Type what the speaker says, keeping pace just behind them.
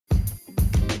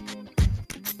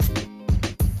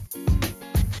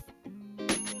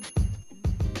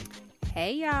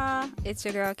Hey y'all, it's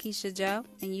your girl Keisha Joe,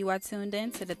 and you are tuned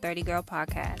in to the 30 Girl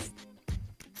Podcast.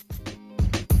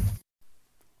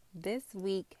 This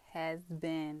week has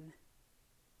been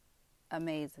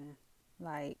amazing.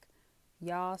 Like,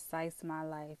 y'all sliced my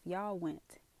life. Y'all went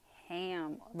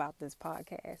ham about this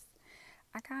podcast.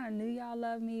 I kind of knew y'all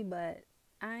loved me, but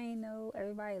I ain't know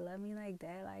everybody loved me like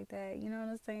that. You know what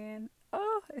I'm saying?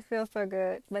 Oh, it feels so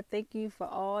good. But thank you for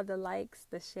all the likes,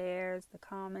 the shares, the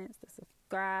comments, the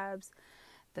subscribes,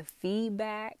 the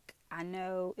feedback. I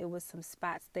know it was some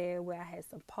spots there where I had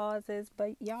some pauses,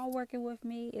 but y'all working with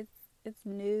me. It's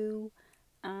new.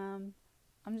 I'm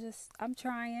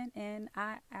trying, and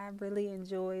I really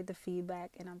enjoy the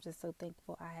feedback, and I'm just so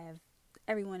thankful I have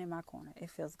everyone in my corner. It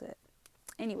feels good.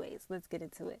 Anyways, let's get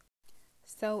into it.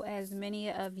 So as many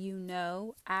of you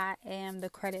know, I am the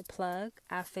credit plug.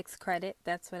 I fix credit.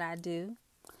 That's what I do.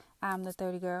 I'm the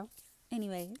 30 girl.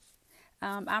 Anyways,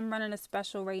 I'm running a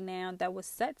special right now that was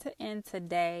set to end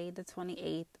today, the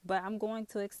 28th, but I'm going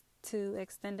to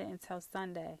extend it until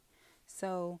Sunday.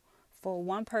 So for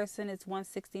one person, it's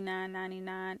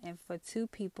 $169.99, and for two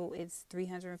people, it's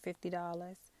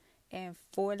 $350. And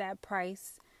for that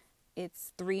price,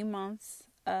 it's 3 months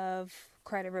of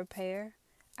credit repair.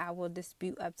 I will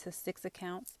dispute up to 6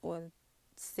 accounts or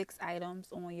 6 items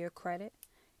on your credit.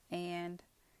 And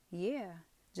yeah,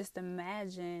 just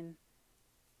imagine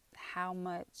how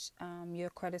much your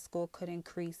credit score could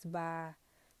increase by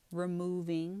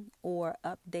removing or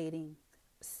updating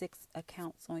 6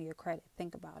 accounts on your credit.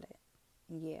 Think about it.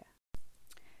 Yeah.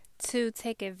 To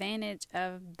take advantage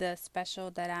of the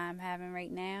special that I'm having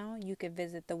right now, you can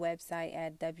visit the website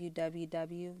at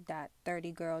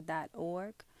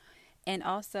www.30girl.org. And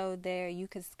also there you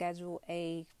can schedule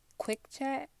a quick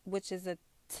chat, which is a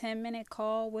 10-minute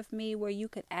call with me where you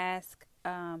could ask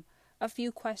a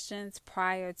few questions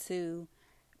prior to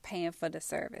paying for the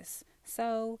service.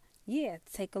 So, yeah,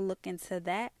 take a look into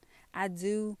that. I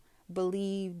do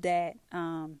believe that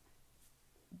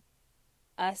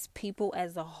us people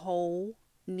as a whole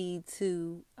need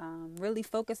to really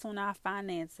focus on our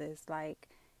finances. Like,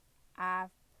 I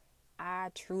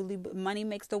truly, money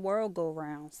makes the world go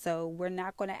round. So we're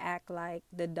not going to act like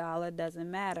the dollar doesn't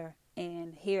matter.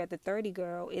 And here at the 30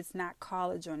 Girl, it's not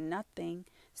college or nothing.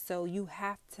 So you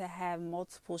have to have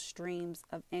multiple streams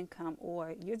of income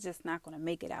or you're just not going to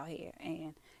make it out here.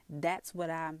 And that's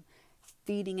what I'm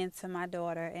feeding into my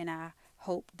daughter. And I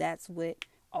hope that's what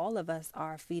all of us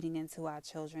are feeding into our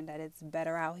children, that it's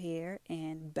better out here,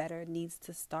 and better needs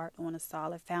to start on a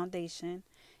solid foundation.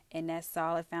 And that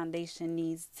solid foundation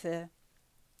needs to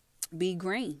be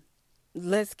green.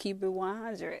 Let's keep it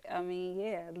 100. I mean,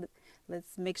 yeah,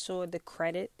 let's make sure the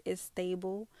credit is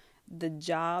stable. The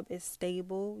job is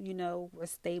stable. You know, we're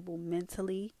stable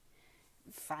mentally,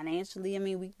 financially. I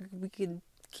mean, we can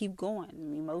keep going.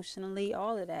 Emotionally,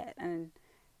 all of that. And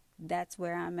that's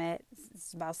where I'm at.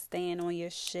 It's about staying on your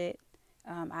shit.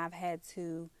 I've had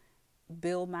to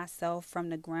build myself from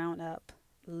the ground up,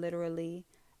 literally.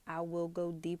 I will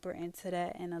go deeper into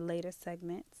that in a later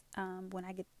segment when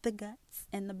I get the guts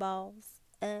and the balls.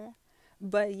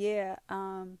 But yeah,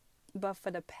 but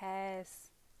for the past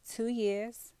 2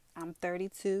 years, I'm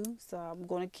 32, so I'm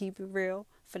going to keep it real.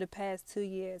 For the past 2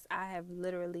 years, I have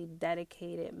literally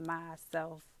dedicated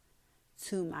myself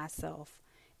to myself.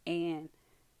 And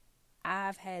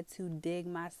I've had to dig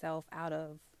myself out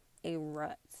of a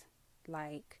rut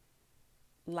like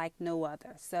no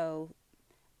other. So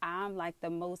I'm like the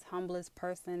most humblest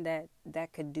person that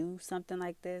could do something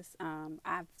like this. I'm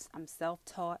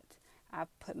self-taught.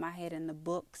 I've put my head in the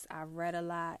books. I've read a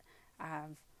lot.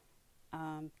 I've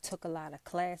took a lot of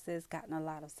classes, gotten a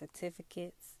lot of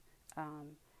certificates,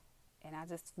 and I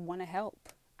just want to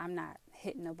help. I'm not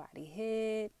hitting nobody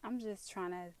head. I'm just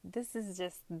trying to. This is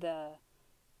just the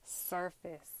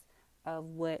surface of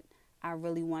what I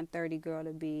really want 30 Girl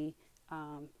to be.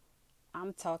 I'm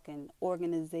talking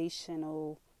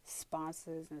organizational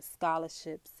sponsors and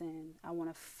scholarships, and I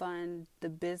want to fund the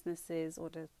businesses or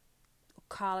the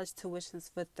college tuitions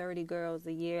for 30 girls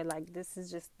a year. Like, this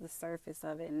is just the surface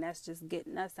of it, and that's just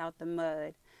getting us out the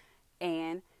mud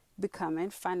and becoming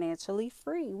financially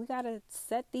free. We got to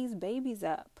set these babies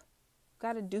up.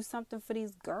 Got to do something for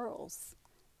these girls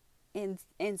and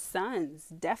sons.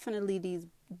 Definitely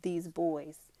these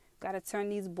boys. Got to turn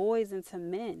these boys into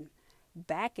men,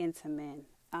 back into men.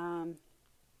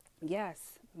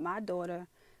 Yes, my daughter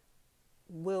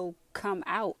will come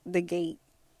out the gate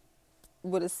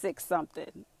with a 6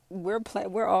 something. We're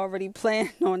already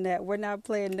planning on that. We're not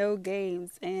playing no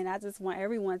games, and I just want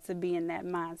everyone to be in that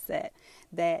mindset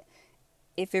that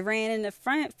if it ran in the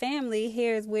front family,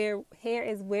 here is where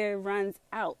it runs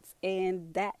out,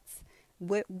 and that's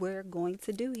what we're going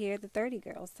to do here at the 30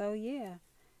 Girls. So yeah,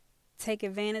 take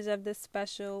advantage of this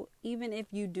special. Even if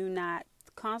you do not,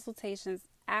 consultations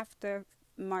after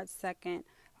March 2nd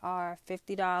are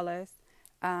 $50.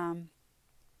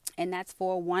 And that's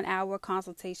for a 1 hour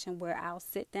consultation where I'll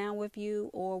sit down with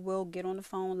you, or we'll get on the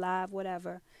phone live,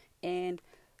 whatever, and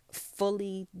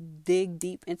fully dig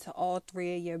deep into all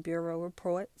 3 of your bureau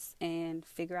reports and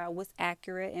figure out what's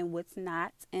accurate and what's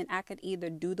not. And I could either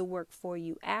do the work for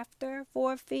you after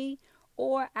for a fee,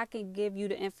 or I can give you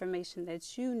the information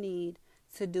that you need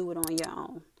to do it on your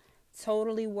own.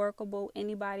 Totally workable.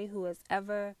 Anybody who has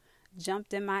ever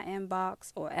jumped in my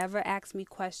inbox or ever asked me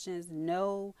questions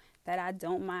know that I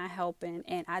don't mind helping,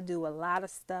 and I do a lot of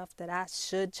stuff that I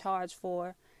should charge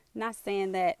for. Not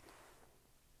saying that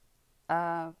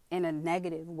in a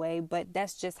negative way, but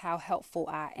that's just how helpful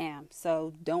I am.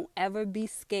 So don't ever be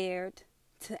scared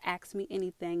to ask me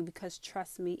anything, because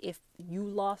trust me, if you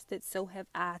lost it, so have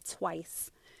I twice.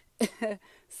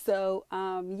 So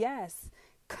yes,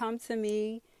 come to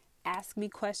me, ask me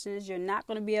questions. You're not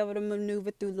going to be able to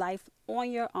maneuver through life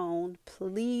on your own.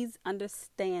 Please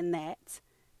understand that.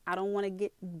 I don't want to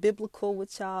get biblical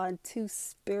with y'all and too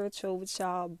spiritual with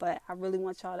y'all, but I really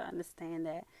want y'all to understand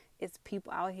that it's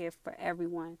people out here for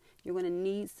everyone. You're going to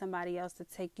need somebody else to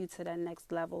take you to that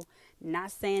next level.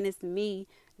 Not saying it's me.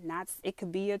 It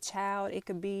could be your child. It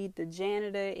could be the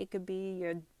janitor. It could be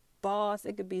your boss.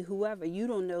 It could be whoever. You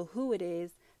don't know who it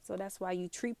is. So that's why you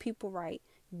treat people right.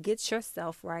 Get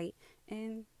yourself right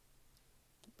and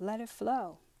let it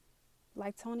flow.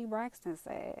 Like Tony Braxton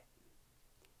said,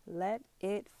 let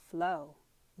it flow.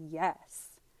 Yes.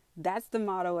 That's the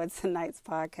motto of tonight's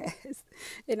podcast.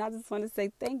 And I just want to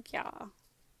say thank y'all.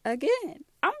 Again,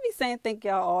 I'm going to be saying thank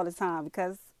y'all all the time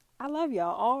because I love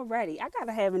y'all already. I got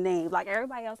to have a name. Like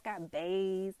everybody else got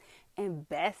baes and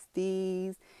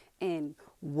besties and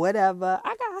whatever.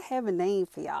 I got to have a name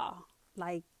for y'all.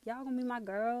 Like, y'all going to be my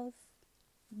girls.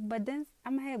 But then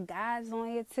I'm going to have guys on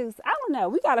here too. So I don't know.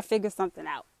 We got to figure something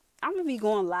out. I'm going to be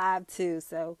going live too.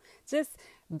 So just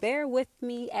bear with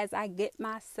me as I get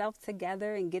myself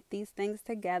together and get these things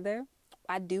together.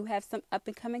 I do have some up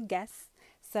and coming guests.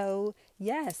 So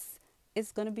yes,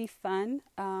 it's going to be fun.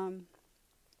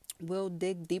 We'll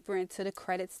dig deeper into the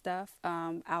credit stuff.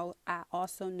 I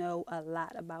also know a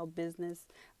lot about business.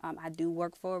 I do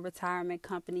work for a retirement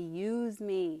company. Use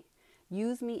me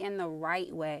in the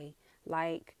right way.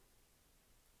 Like,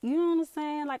 you know what I'm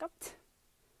saying? Like,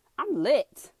 I'm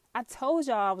lit. I told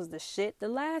y'all I was the shit the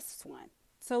last one.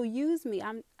 So use me.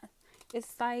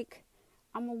 It's like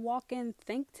I'm a walking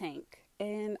think tank,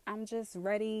 and I'm just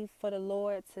ready for the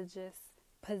Lord to just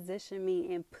position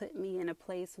me and put me in a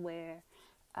place where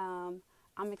I'm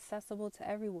accessible to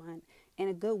everyone in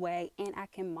a good way, and I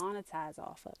can monetize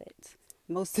off of it,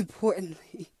 most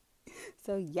importantly.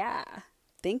 So yeah,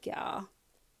 thank y'all.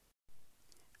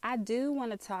 I do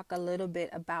want to talk a little bit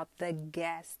about the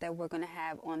guests that we're going to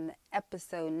have on the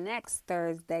episode next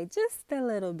Thursday. Just a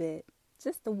little bit.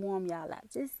 Just to warm y'all up.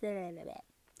 Just a little bit.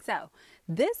 So,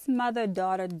 this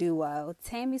mother-daughter duo,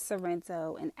 Tammy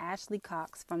Sorrento and Ashley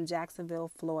Cox from Jacksonville,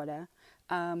 Florida,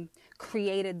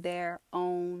 created their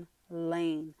own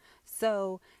lane.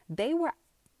 So, they were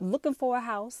looking for a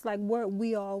house, like we're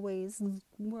always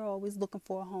looking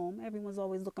for a home. Everyone's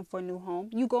always looking for a new home.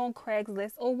 You go on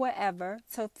Craigslist or whatever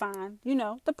to find,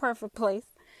 the perfect place.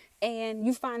 And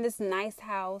you find this nice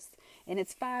house, and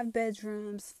it's 5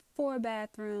 bedrooms, 4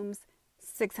 bathrooms,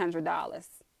 $600.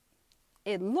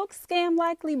 It looks scam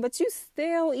likely, but you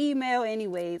still email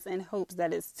anyways in hopes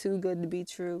that it's too good to be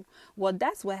true. Well,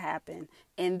 that's what happened.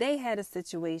 And they had a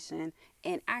situation,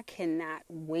 and I cannot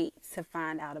wait to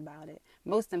find out about it.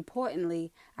 Most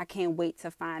importantly, I can't wait to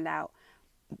find out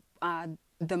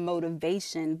the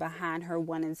motivation behind her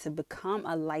wanting to become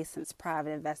a licensed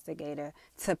private investigator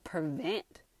to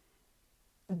prevent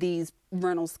these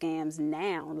rental scams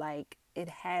now. Like, it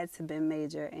had to be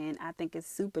major, and I think it's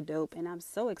super dope, and I'm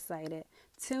so excited.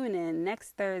 Tune in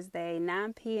next Thursday,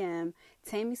 9 p.m.,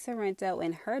 Tammy Sorrento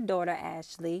and her daughter,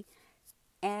 Ashley,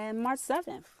 and March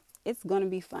 7th. It's going to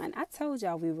be fun. I told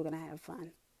y'all we were going to have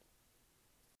fun.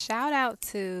 Shout out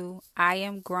to I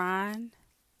Am Grind,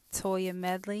 Toya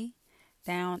Medley,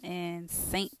 down in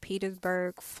St.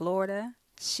 Petersburg, Florida.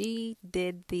 She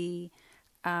did the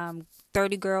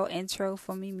 30 Girl intro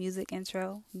for me, music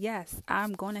intro. Yes,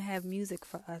 I'm going to have music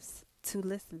for us to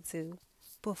listen to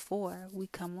before we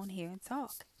come on here and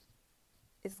talk.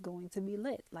 It's going to be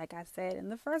lit, like I said in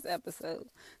the first episode.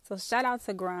 So shout out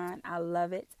to Grind. I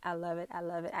love it. I love it. I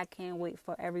love it. I can't wait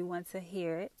for everyone to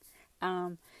hear it.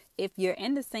 If you're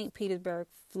in the St. Petersburg,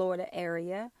 Florida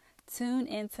area, Tune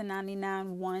in to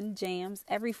 99.1 Jams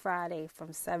every Friday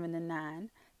from 7 to 9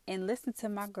 and listen to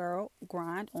my girl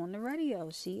Grind on the radio.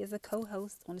 She is a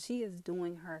co-host she is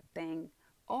doing her thing.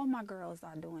 All my girls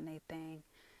are doing their thing.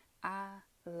 I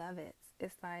love it.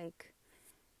 It's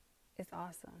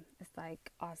awesome. It's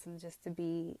awesome just to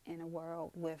be in a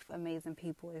world with amazing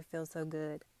people. It feels so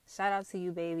good. Shout out to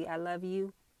you, baby. I love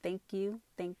you. Thank you.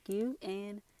 Thank you.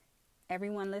 And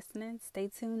everyone listening, stay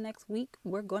tuned next week.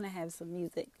 We're going to have some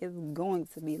music. It's going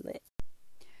to be lit.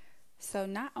 So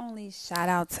not only shout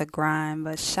out to Grind,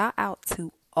 but shout out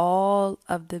to all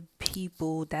of the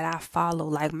people that I follow.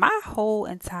 Like, my whole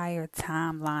entire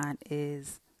timeline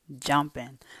is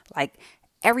jumping. Like,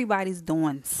 everybody's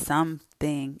doing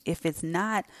something. If it's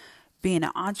not being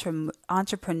an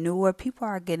entrepreneur, people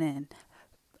are getting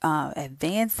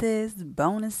advances,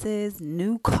 bonuses,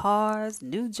 new cars,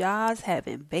 new jobs,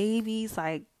 having babies.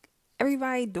 Like,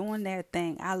 everybody doing their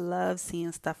thing. I love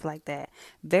seeing stuff like that.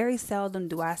 Very seldom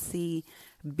do I see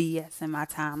BS in my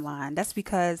timeline. That's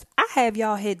because I have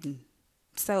y'all hidden.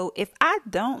 So if I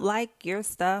don't like your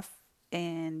stuff,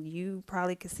 and you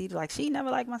probably can see, like, she never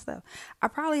liked my stuff, I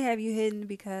probably have you hidden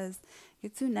because you're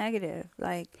too negative.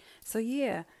 Like, so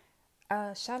yeah,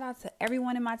 shout out to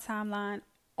everyone in my timeline.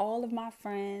 All of my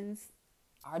friends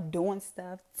are doing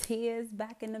stuff. Tia's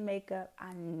back in the makeup.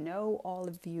 I know all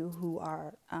of you who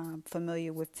are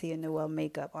familiar with Tia Noel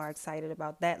Makeup are excited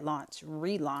about that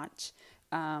relaunch.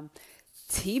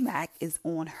 T-Mac is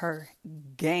on her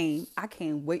game. I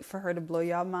can't wait for her to blow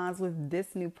y'all minds with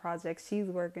this new project she's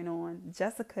working on.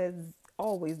 Jessica's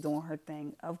always doing her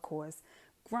thing, of course.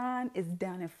 Grind is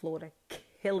down in Florida,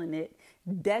 killing it.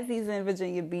 Desi's in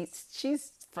Virginia Beach.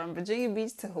 She's from Virginia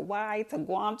Beach to Hawaii to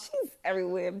Guam. She's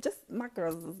everywhere. Just, my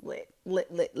girls is lit.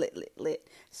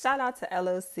 Shout out to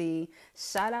LOC.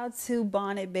 Shout out to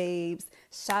Bonnet Babes.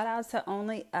 Shout out to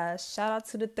Only Us. Shout out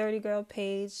to the 30 Girl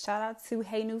page. Shout out to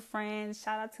Hey New Friends.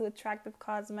 Shout out to Attractive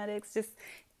Cosmetics. Just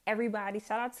everybody.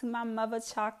 Shout out to my mother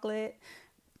Chocolate.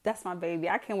 That's my baby.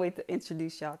 I can't wait to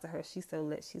introduce y'all to her. She's so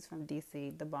lit. She's from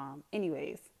DC, the bomb.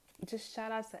 Anyways, just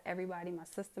shout out to everybody. My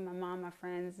sister, my mom, my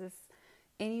friends. Just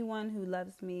anyone who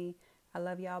loves me. I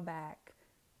love y'all back.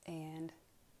 And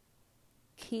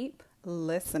keep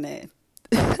listening.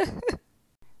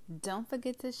 Don't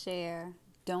forget to share.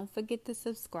 Don't forget to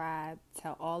subscribe.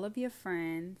 Tell all of your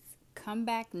friends. Come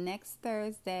back next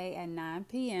Thursday at 9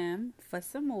 p.m. for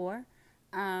some more.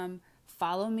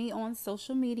 Follow me on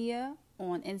social media.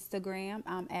 On Instagram,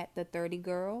 I'm at the 30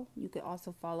 Girl. You can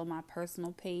also follow my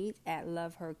personal page at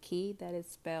Love Her Key. That is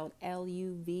spelled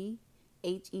LUVHERKEY.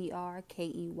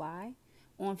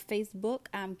 On Facebook,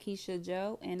 I'm Keisha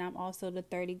Joe, and I'm also the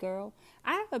 30 Girl.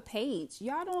 I have a page.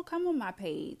 Y'all don't come on my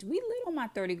page. We lit on my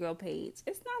 30 Girl page.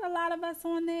 It's not a lot of us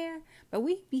on there, but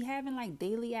we be having like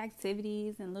daily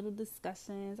activities and little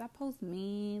discussions. I post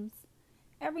memes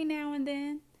every now and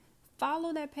then.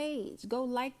 Follow that page. Go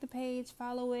like the page,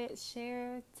 follow it,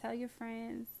 share, tell your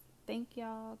friends. Thank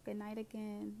y'all. Good night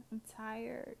again. I'm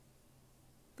tired.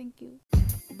 Thank you.